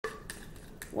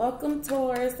Welcome,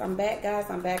 Taurus. I'm back, guys.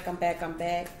 I'm back.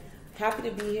 Happy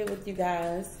to be here with you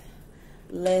guys.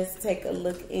 Let's take a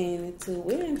look into,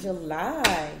 we're in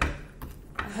July.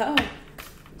 Oh,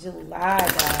 July,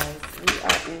 guys. We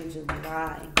are in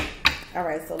July. All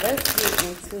right, so let's get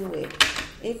into it.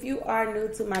 If you are new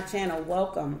to my channel,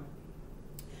 welcome.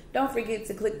 Don't forget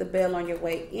to click the bell on your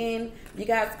way in. You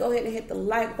guys go ahead and hit the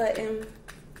like button,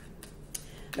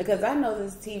 because I know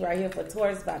this tea right here for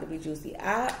Taurus is about to be juicy.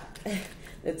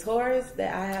 The Taurus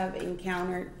that I have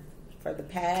encountered for the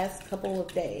past couple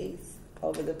of days,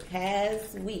 over the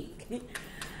past week,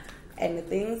 and the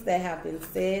things that have been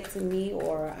said to me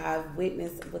or I've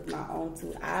witnessed with my own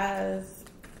two eyes,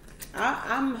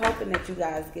 I'm hoping that you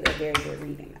guys get a very good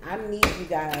reading. I need you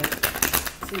guys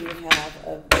to have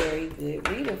a very good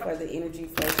reading for the energy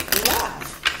for July.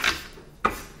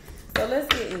 So let's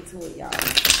get into it, y'all.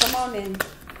 Come on in.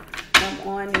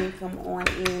 Come on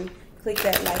in. Click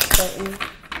that like button.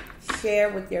 Share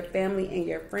with your family and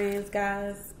your friends,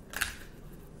 guys.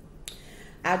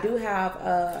 I do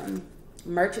have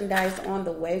merchandise on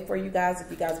the way for you guys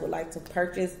if you guys would like to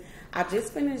purchase. I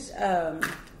just finished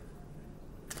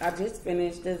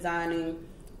designing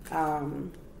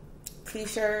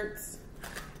t-shirts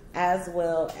as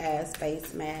well as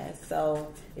face masks.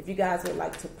 So if you guys would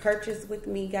like to purchase with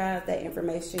me, guys, that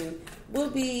information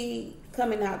will be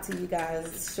coming out to you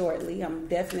guys shortly. I'm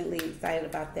definitely excited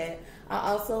about that. I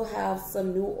also have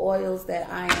some new oils that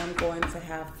I am going to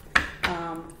have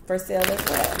for sale as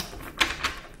well.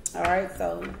 All right,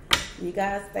 so you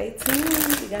guys stay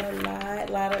tuned. We got a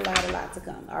lot to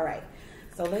come. All right,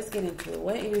 so let's get into it.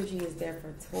 What energy is there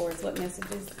for Taurus? What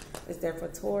messages is there for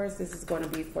Taurus? This is going to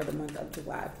be for the month of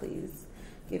July. Please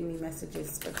give me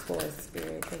messages for Taurus,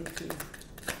 Spirit. Thank you.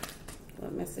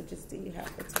 What messages do you have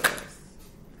for Taurus?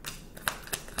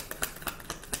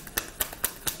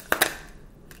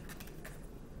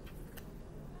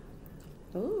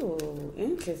 Ooh,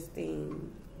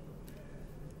 interesting.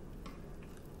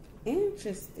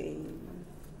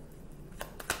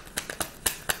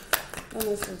 What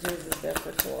messages is there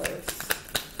for Taurus?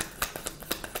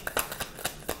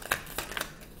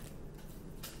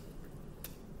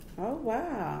 Oh,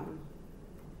 wow.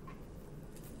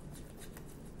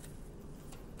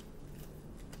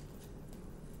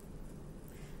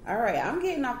 All right, I'm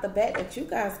getting off the bat that you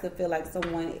guys could feel like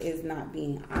someone is not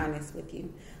being honest with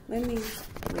you. Let me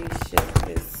reshift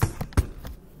this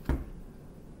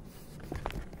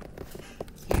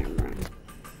camera.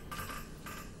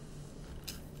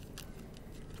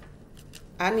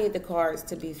 I need the cards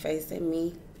to be facing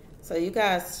me. So you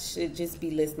guys should just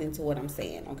be listening to what I'm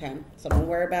saying, okay? So don't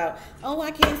worry about, oh,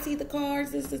 I can't see the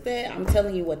cards, this is that. I'm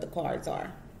telling you what the cards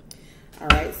are. All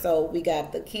right, so we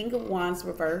got the King of Wands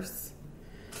reverse,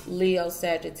 Leo,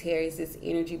 Sagittarius, this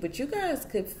energy. But you guys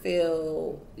could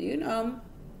feel, you know,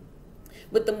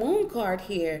 with the Moon card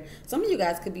here, some of you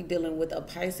guys could be dealing with a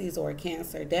Pisces or a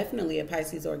Cancer. Definitely a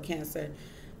Pisces or a Cancer,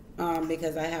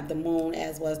 because I have the Moon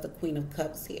as well as the Queen of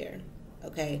Cups here,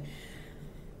 okay?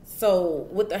 So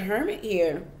with the Hermit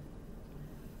here,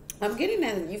 I'm getting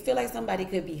that you feel like somebody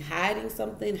could be hiding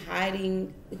something,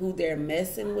 hiding who they're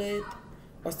messing with,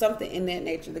 or something in that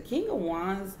nature. The King of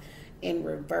Wands in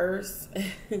reverse,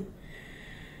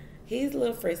 he's a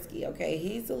little frisky, okay?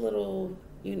 He's a little,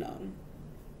 you know,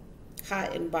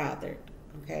 hot and bothered,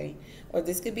 okay? Or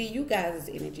this could be you guys'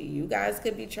 energy. You guys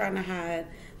could be trying to hide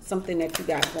something that you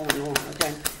got going on,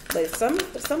 okay? But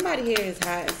somebody here is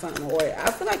hiding something, or I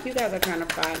feel like you guys are trying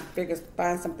to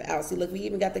find something else. See, look, we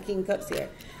even got the King of Cups here.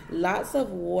 Lots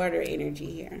of water energy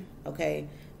here, okay?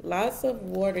 Lots of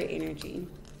water energy.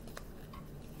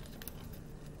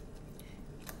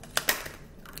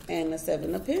 And the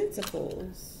Seven of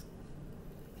Pentacles,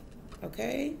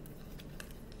 okay?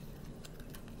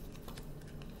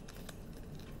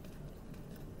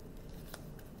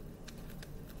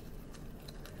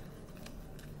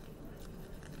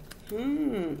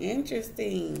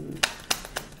 Interesting.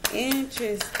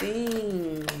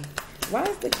 Why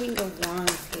is the King of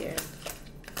Wands here?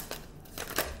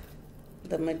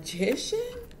 The Magician?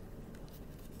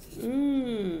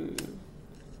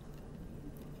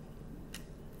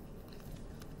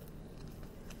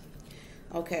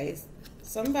 Okay,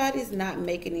 somebody's not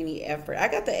making any effort. I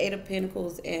got the Eight of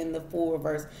Pentacles and the Fool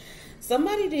reverse.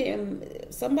 Somebody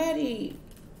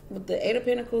with the Eight of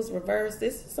Pentacles reverse,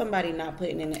 this is somebody not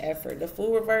putting in the effort. The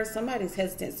Fool reverse, somebody's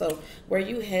hesitant. So were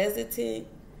you hesitant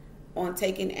on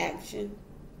taking action?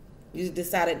 You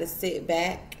decided to sit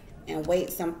back and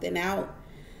wait something out.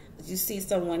 You see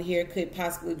someone here could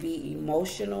possibly be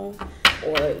emotional,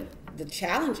 or the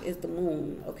challenge is the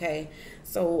Moon, okay?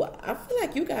 So I feel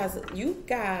like you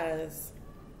guys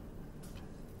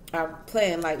are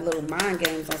playing like little mind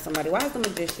games on somebody. Why is the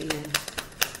Magician here?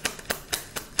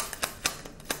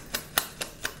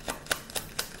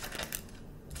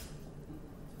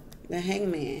 The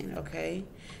Hangman, okay?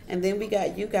 And then we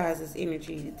got you guys'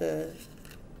 energy, the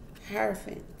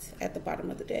Hierophant at the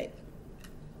bottom of the deck.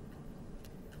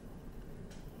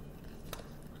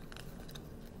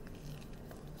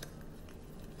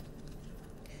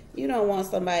 You don't want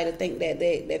somebody to think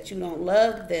that you don't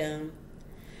love them.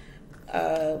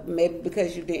 Maybe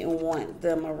because you didn't want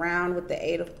them around with the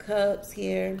Eight of Cups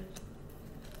here.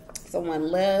 Someone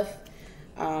left.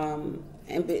 And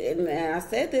I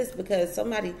said this because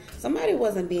somebody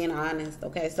wasn't being honest,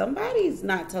 okay? Somebody's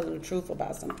not telling the truth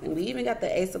about something. We even got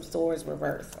the Ace of Swords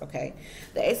reversed, okay?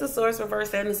 The Ace of Swords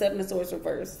reversed and the Seven of Swords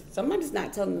reversed. Somebody's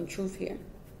not telling the truth here.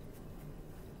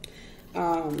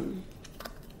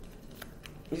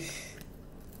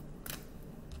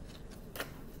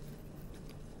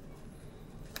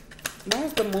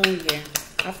 Where's the Moon here?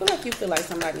 I feel like you feel like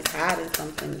somebody's hiding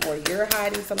something, or you're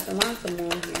hiding something. Where's the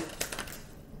Moon here?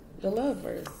 The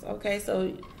Lovers. Okay,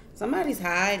 so somebody's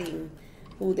hiding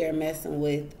who they're messing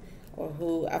with, or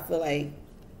who I feel like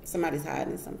somebody's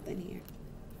hiding something here.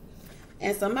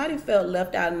 And somebody felt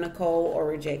left out in the cold or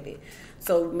rejected.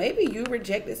 So maybe you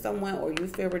rejected someone, or you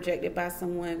feel rejected by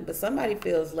someone, but somebody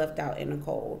feels left out in the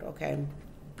cold, okay?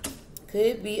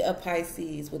 Could be a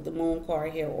Pisces with the Moon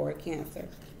card here, or a Cancer.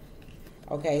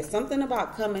 Okay, something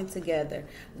about coming together,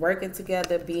 working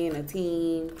together, being a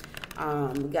team.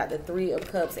 We got the Three of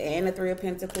Cups and the Three of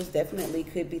Pentacles. Definitely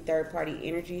could be third-party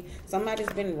energy. Somebody's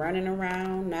been running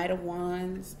around. Knight of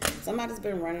Wands. Somebody's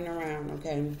been running around,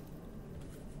 okay?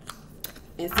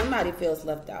 And somebody feels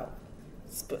left out.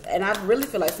 And I really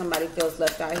feel like somebody feels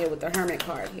left out here with the Hermit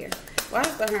card here. Why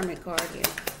is the Hermit card here?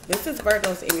 This is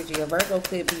Virgo's energy. A Virgo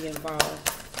could be involved.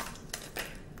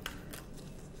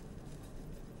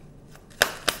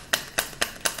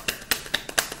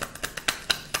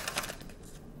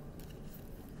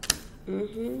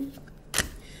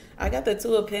 I got the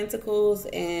Two of Pentacles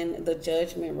and the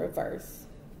Judgment reverse.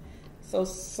 So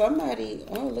somebody,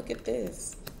 oh, look at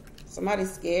this.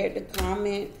 Somebody's scared to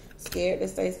comment, scared to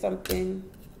say something.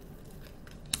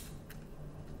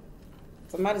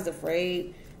 Somebody's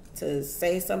afraid to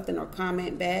say something or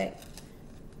comment back.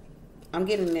 I'm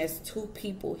getting there's two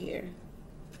people here.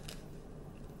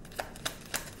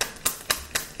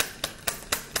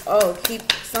 Oh,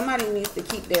 somebody needs to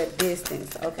keep their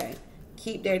distance. Okay.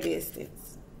 Keep their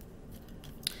distance.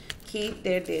 Keep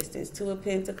their distance. Two of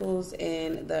Pentacles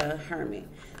and the Hermit.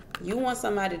 You want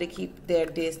somebody to keep their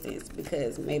distance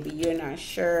because maybe you're not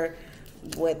sure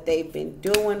what they've been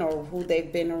doing or who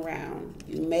they've been around.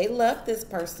 You may love this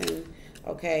person,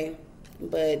 okay,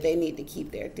 but they need to keep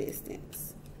their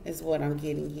distance is what I'm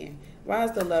getting here. Why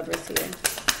is the Lovers here?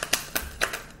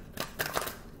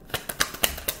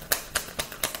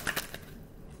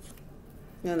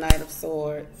 The Knight of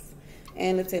Swords.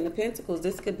 And the Ten of Pentacles.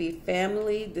 This could be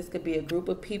family. This could be a group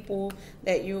of people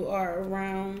that you are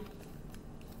around.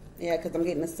 Yeah, because I'm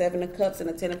getting the Seven of Cups and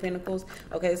the Ten of Pentacles.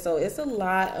 Okay, so it's a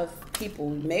lot of people.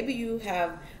 Maybe you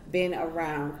have been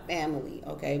around family,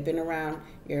 okay? Been around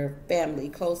your family,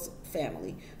 close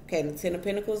family. Okay, the Ten of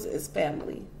Pentacles is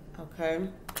family, okay?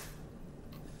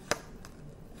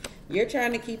 You're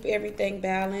trying to keep everything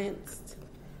balanced,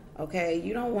 okay?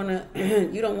 You don't want to,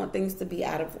 you don't want things to be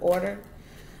out of order.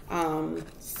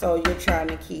 So you're trying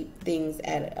to keep things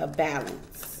at a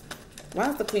balance. Why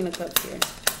is the Queen of Cups here?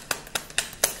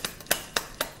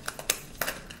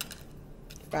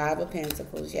 Five of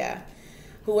Pentacles, yeah.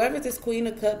 Whoever this Queen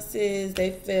of Cups is,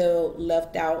 they feel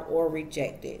left out or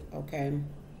rejected, okay?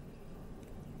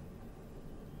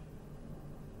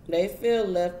 They feel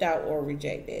left out or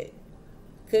rejected.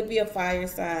 Could be a fire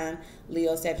sign,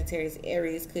 Leo, Sagittarius,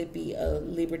 Aries. Could be a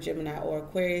Libra, Gemini, or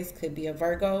Aquarius. Could be a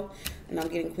Virgo. And I'm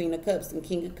getting Queen of Cups and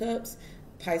King of Cups.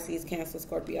 Pisces, Cancer,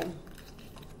 Scorpio.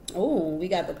 Oh, we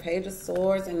got the Page of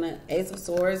Swords and the Ace of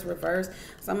Swords reversed.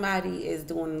 Somebody is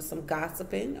doing some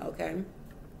gossiping, okay?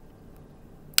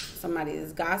 Somebody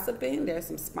is gossiping. There's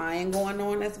some spying going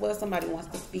on as well. Somebody wants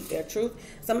to speak their truth.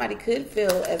 Somebody could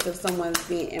feel as if someone's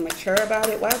being immature about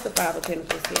it. Why is the Five of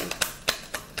Pentacles here?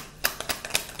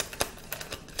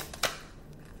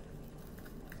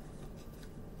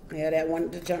 Yeah, that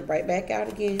wanted to jump right back out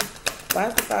again. Why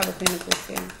is the Five of Pentacles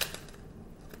here?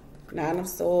 Nine of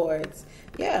Swords.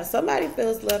 Yeah, somebody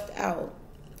feels left out.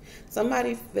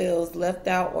 Somebody feels left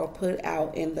out or put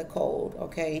out in the cold,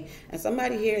 okay? And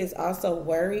somebody here is also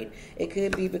worried. It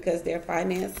could be because their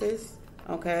finances,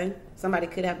 okay? Somebody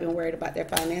could have been worried about their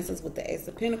finances with the Ace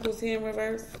of Pentacles here in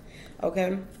reverse,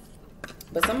 okay?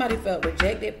 But somebody felt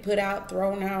rejected, put out,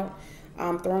 thrown out.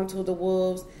 thrown to the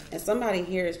wolves. And somebody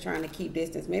here is trying to keep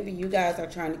distance. Maybe you guys are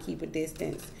trying to keep a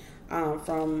distance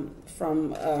from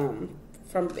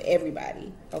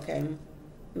everybody. Okay,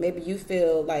 maybe you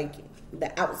feel like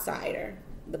the outsider,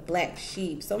 the black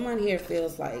sheep. Someone here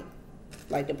feels like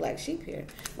the black sheep here.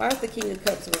 Why is the King of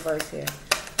Cups reversed here?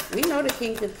 We know the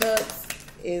King of Cups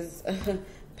is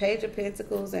Page of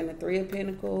Pentacles and the Three of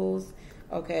Pentacles.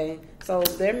 Okay, so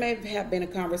there may have been a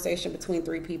conversation between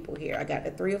three people here. I got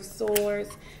the Three of Swords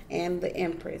and the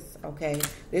Empress. Okay,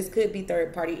 this could be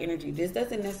third party energy. This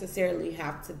doesn't necessarily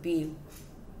have to be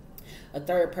a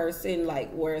third person, like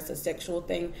where it's a sexual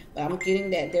thing, but I'm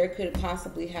getting that there could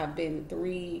possibly have been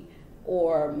three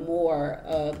or more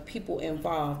people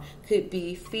involved. Could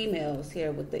be females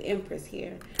here with the Empress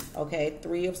here. Okay,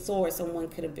 Three of Swords. Someone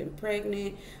could have been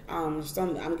pregnant. I'm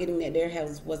getting that there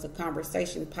was a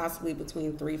conversation possibly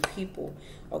between three people.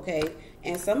 Okay,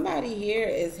 and somebody here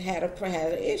had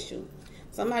an issue.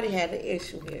 Somebody had an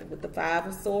issue here with the Five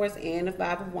of Swords and the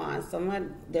Five of Wands.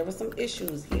 There were some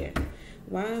issues here.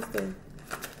 Why is the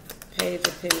Page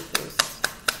of Pentacles?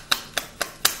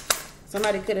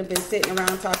 Somebody could have been sitting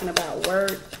around talking about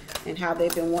work and how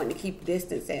they've been wanting to keep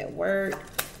distance at work.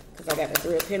 Because I got the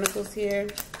Three of Pentacles here.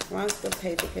 Why is the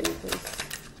Page of Pentacles?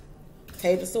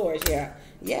 Page of Swords, yeah.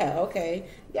 Yeah, okay.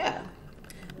 Yeah.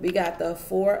 We got the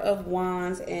Four of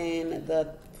Wands and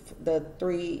the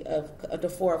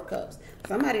Four of Cups.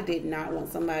 Somebody did not want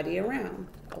somebody around,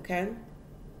 okay?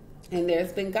 And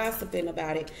there's been gossiping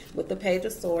about it with the Page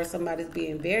of Swords. Somebody's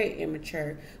being very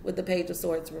immature with the Page of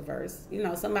Swords reversed. You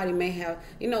know, somebody may have,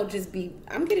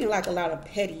 I'm getting like a lot of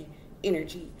petty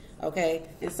energy, okay?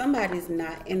 And somebody's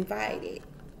not invited.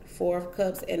 Four of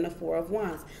Cups and the Four of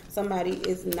Wands. Somebody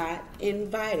is not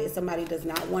invited. Somebody does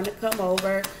not want to come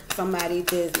over. Somebody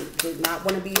did not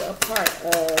want to be a part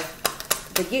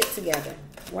of the get together.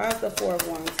 Why is the Four of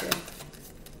Wands here?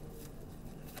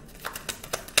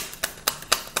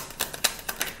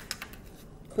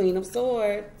 Queen of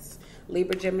Swords,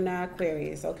 Libra, Gemini,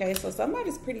 Aquarius. Okay, so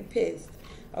somebody's pretty pissed.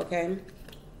 Okay,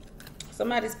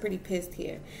 somebody's pretty pissed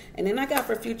here. And then I got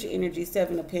for future energy,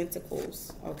 Seven of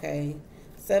Pentacles. Okay,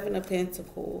 Seven of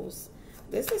Pentacles.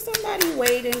 This is somebody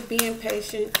waiting, being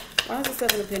patient. Why is the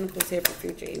Seven of Pentacles here for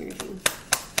future energy?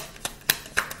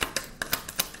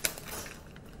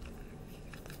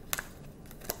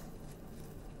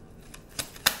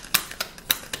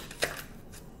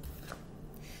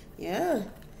 Yeah.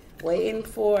 Waiting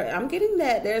for, I'm getting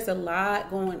that there's a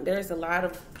lot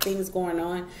of things going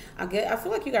on. I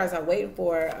feel like you guys are waiting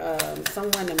for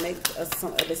someone to make a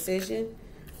decision.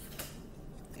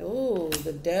 Oh,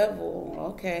 the Devil.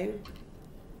 Okay.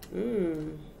 You're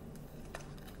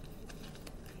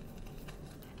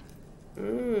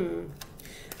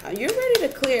ready to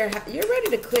clear. You're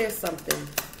ready to clear something.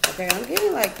 Okay, I'm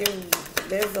getting like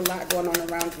there's a lot going on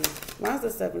around you. Why is the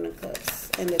Seven of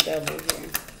Cups and the Devil here?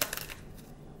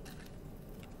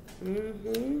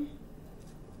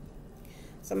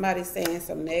 Somebody's saying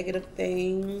some negative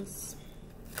things.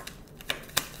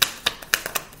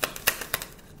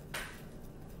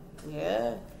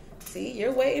 Yeah. See,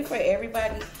 you're waiting for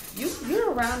everybody.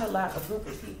 You're around a group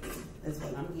of people. That's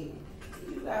what I'm getting.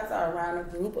 You guys are around a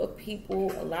group of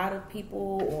people, a lot of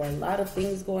people, or a lot of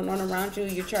things going on around you.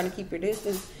 You're trying to keep your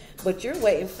distance, but you're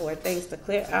waiting for things to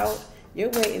clear out.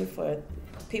 You're waiting for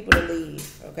people to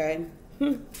leave, okay?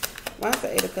 Why's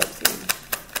the Eight of Cups here?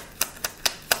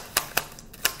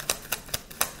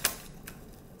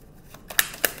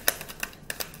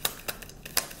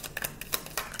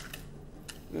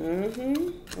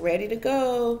 Ready to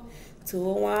go. Two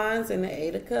of Wands and the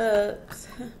Eight of Cups.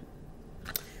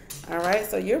 All right,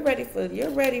 so you're ready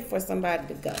for somebody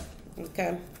to go.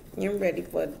 Okay, you're ready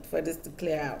for this to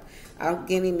clear out. I'm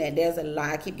getting that there's a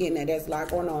lot. I keep getting that there's a lot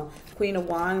going on. Queen of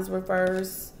Wands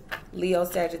reverse. Leo,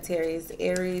 Sagittarius,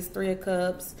 Aries, Three of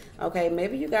Cups. Okay,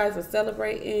 maybe you guys are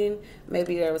celebrating.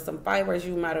 Maybe there was some fireworks.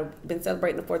 You might have been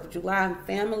celebrating the 4th of July.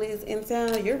 Families in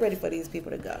town. You're ready for these people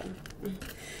to go.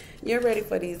 You're ready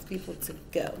for these people to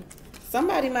go.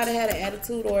 Somebody might have had an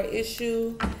attitude or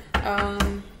issue.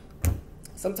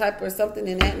 Some type or something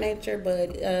in that nature.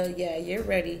 But, yeah, you're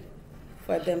ready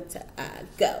for them to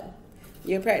go.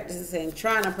 You're trying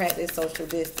to practice social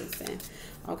distancing.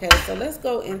 Okay, so let's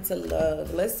go into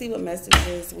love. Let's see what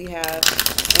messages we have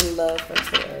in love for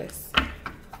Taurus.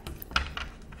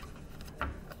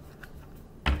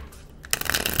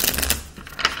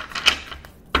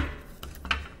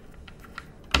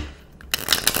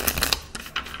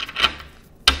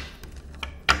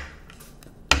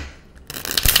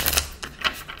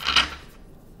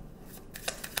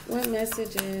 What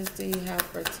messages do you have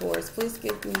for Taurus? Please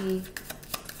give me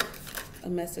A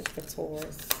message for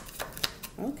Taurus.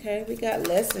 Okay, we got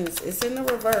lessons. It's in the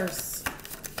reverse.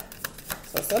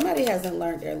 So somebody hasn't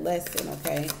learned their lesson,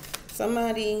 okay?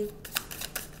 Somebody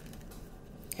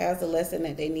has a lesson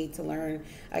that they need to learn.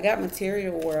 I got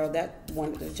material world. That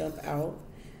wanted to jump out.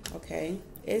 Okay,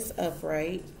 it's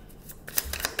upright.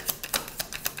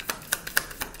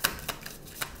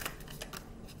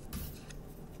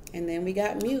 And then we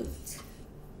got mute.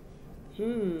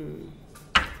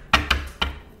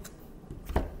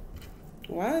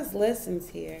 Why is lessons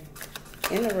here?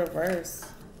 In the reverse.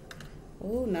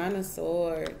 Ooh, Nine of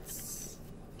Swords.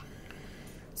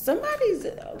 Somebody's,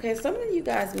 okay, some of you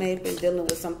guys may have been dealing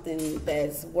with something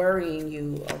that's worrying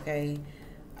you, okay?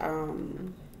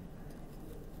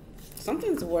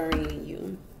 Something's worrying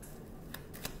you.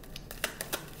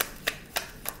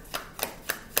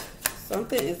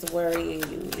 Something is worrying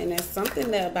you. And it's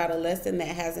something that about a lesson that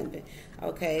hasn't been,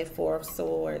 okay, Four of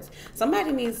Swords.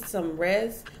 Somebody needs some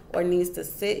rest or needs to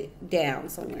sit down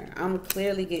somewhere. I'm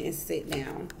clearly getting sit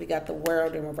down. We got the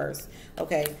World in reverse.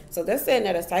 Okay, so they're saying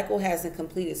that a cycle hasn't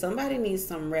completed. Somebody needs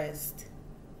some rest.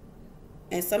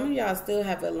 And some of y'all still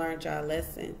haven't learned y'all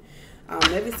lesson.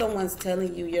 Maybe someone's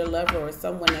telling you, your lover or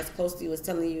someone that's close to you is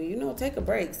telling you, you know, take a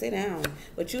break, sit down.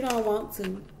 But you don't want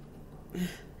to.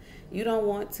 You don't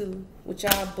want to. With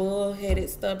y'all bull-headed,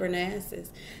 stubborn asses.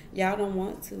 Y'all don't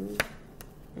want to.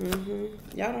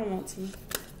 Y'all don't want to.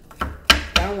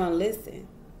 Y'all want to listen.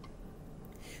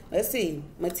 Let's see.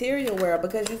 Material world,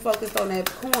 because you focused on that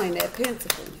coin, that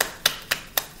pentacle.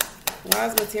 Why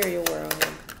is material world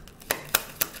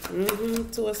here?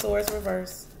 Two of Swords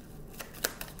reverse.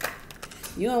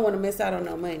 You don't want to miss out on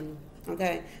no money.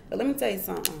 Okay? But let me tell you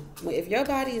something. If your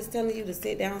body is telling you to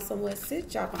sit down somewhere,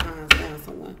 sit your behinds down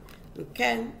somewhere.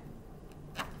 Okay?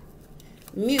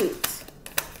 Mute.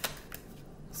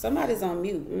 Somebody's on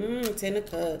mute. Ten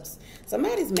of Cups.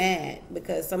 Somebody's mad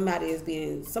because somebody's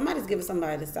giving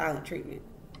somebody the silent treatment.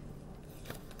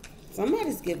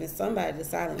 Somebody's giving somebody the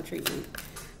silent treatment.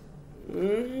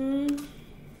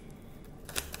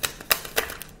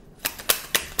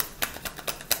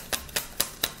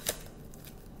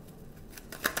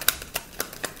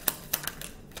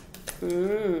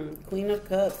 Queen of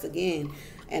Cups again.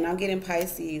 And I'm getting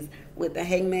Pisces with the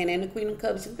Hangman and the Queen of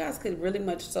Cups. You guys could really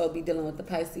much so be dealing with the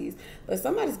Pisces. But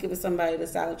somebody's giving somebody the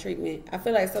silent treatment. I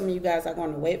feel like some of you guys are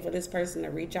going to wait for this person to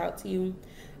reach out to you.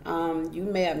 You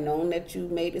may have known that you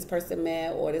made this person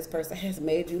mad, or this person has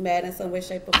made you mad in some way,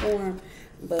 shape, or form.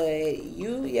 But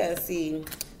see,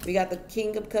 we got the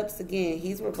King of Cups again.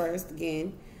 He's reversed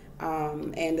again.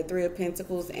 And the Three of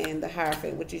Pentacles and the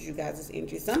Hierophant, which is you guys'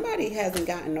 energy. Somebody hasn't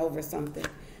gotten over something.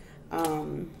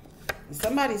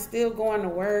 Somebody's still going to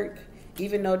work,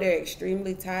 even though they're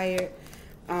extremely tired.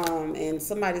 And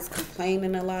somebody's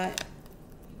complaining a lot.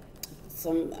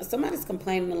 Somebody's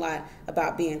complaining a lot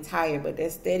about being tired, but they're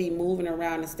steady moving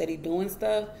around and steady doing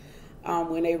stuff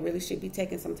when they really should be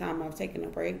taking some time off, taking a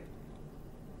break.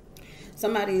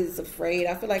 Somebody is afraid.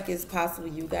 I feel like it's possible,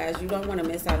 you guys, you don't want to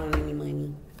miss out on any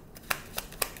money.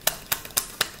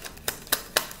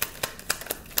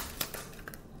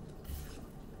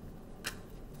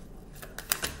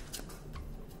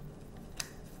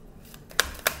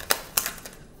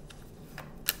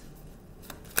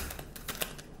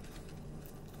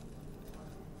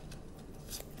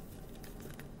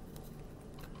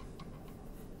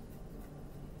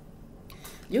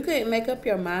 You couldn't make up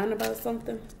your mind about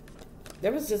something.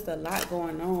 There was just a lot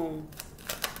going on.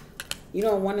 You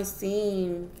don't want to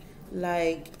seem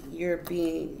like you're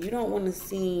being,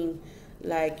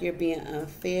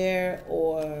 unfair,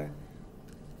 or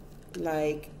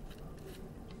like,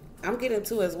 I'm getting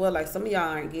to as well, like some of y'all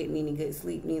aren't getting any good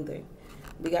sleep neither.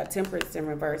 We got Temperance in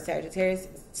reverse,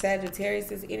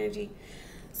 Sagittarius' energy.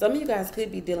 Some of you guys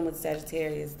could be dealing with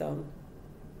Sagittarius though.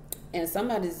 And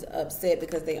somebody's upset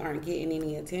because they aren't getting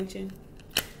any attention.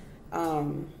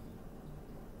 I'm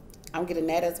getting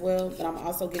that as well. But I'm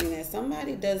also getting that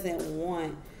somebody doesn't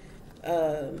want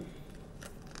to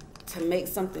make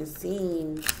something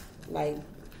seem like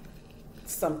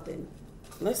something.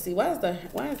 Let's see. Why is the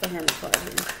Hermit card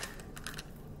here?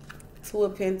 Two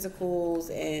of Pentacles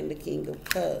and the King of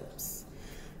Cups.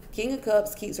 King of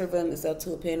Cups keeps revealing itself.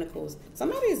 Two of Pentacles.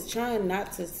 Somebody is trying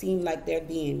not to seem like they're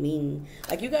being mean.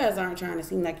 Like, you guys aren't trying to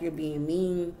seem like you're being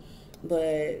mean,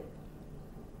 but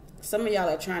some of y'all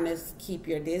are trying to keep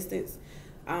your distance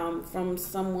from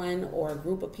someone or a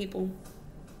group of people.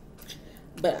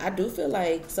 But I do feel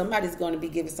like somebody's going to be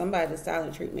giving somebody the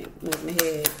silent treatment. Moving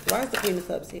ahead. Why is the Queen of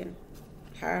Cups here?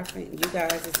 Hierophant. You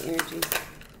guys' energy.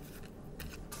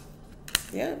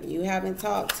 Yeah, you haven't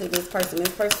talked to this person.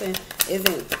 This person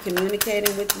isn't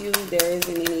communicating with you. There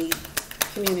isn't any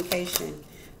communication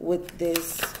with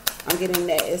this. I'm getting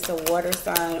that it's a water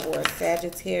sign or a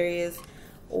Sagittarius,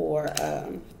 or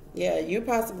yeah, you're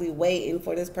possibly waiting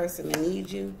for this person to need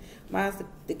you. Mine's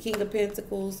the King of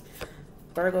Pentacles,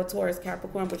 Virgo, Taurus,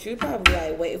 Capricorn, but you're probably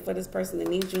like waiting for this person to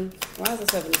need you. Why is the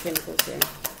Seven of Pentacles here?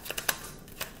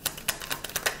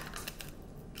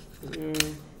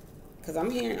 Because I'm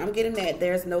getting that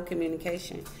there's no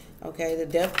communication. Okay, the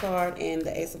Death card and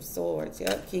the Ace of Swords.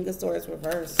 Yep, King of Swords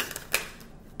reverse.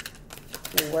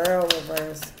 The World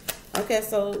reverse. Okay,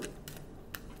 so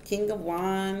King of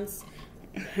Wands,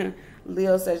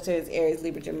 Leo, Sagittarius, Aries,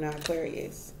 Libra, Gemini,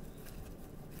 Aquarius.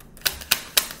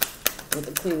 With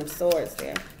the Queen of Swords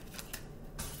there.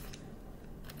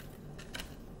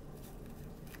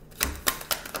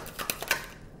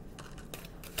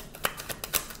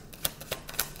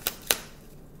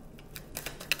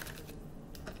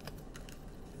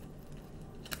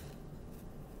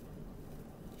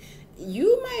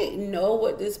 You might know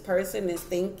what this person is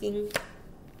thinking,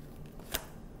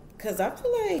 because I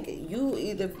feel like you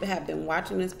either have been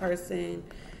watching this person,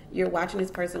 you're watching this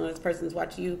person, or this person's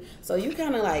watching you. So you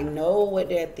kind of like know what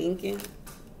they're thinking.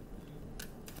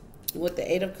 With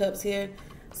the Eight of Cups here,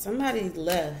 somebody's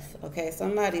left, okay?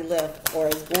 Somebody left or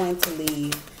is going to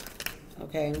leave,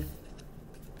 okay?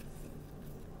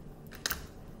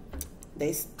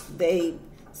 They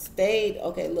stayed,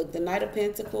 okay, look, the Knight of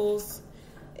Pentacles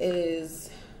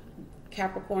is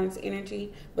Capricorn's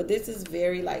energy, but this is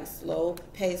very like slow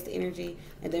paced energy.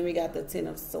 And then we got the Ten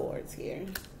of Swords here.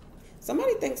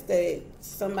 Somebody thinks that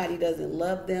somebody doesn't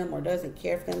love them or doesn't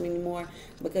care for them anymore,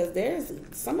 because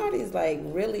somebody's like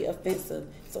really offensive.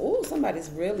 So ooh,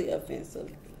 somebody's really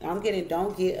offensive. I'm getting,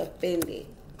 don't get offended.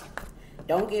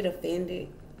 Don't get offended,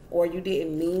 or you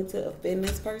didn't mean to offend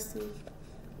this person.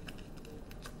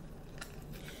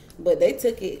 But they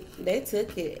took it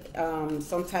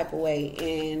some type of way,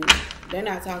 and they're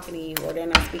not talking to you, or they're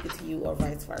not speaking to you, or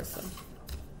vice versa.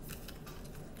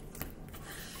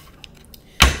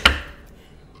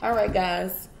 All right,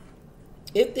 guys.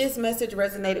 If this message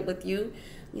resonated with you,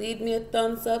 leave me a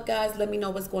thumbs up, guys. Let me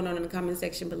know what's going on in the comment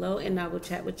section below, and I will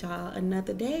chat with y'all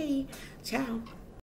another day. Ciao.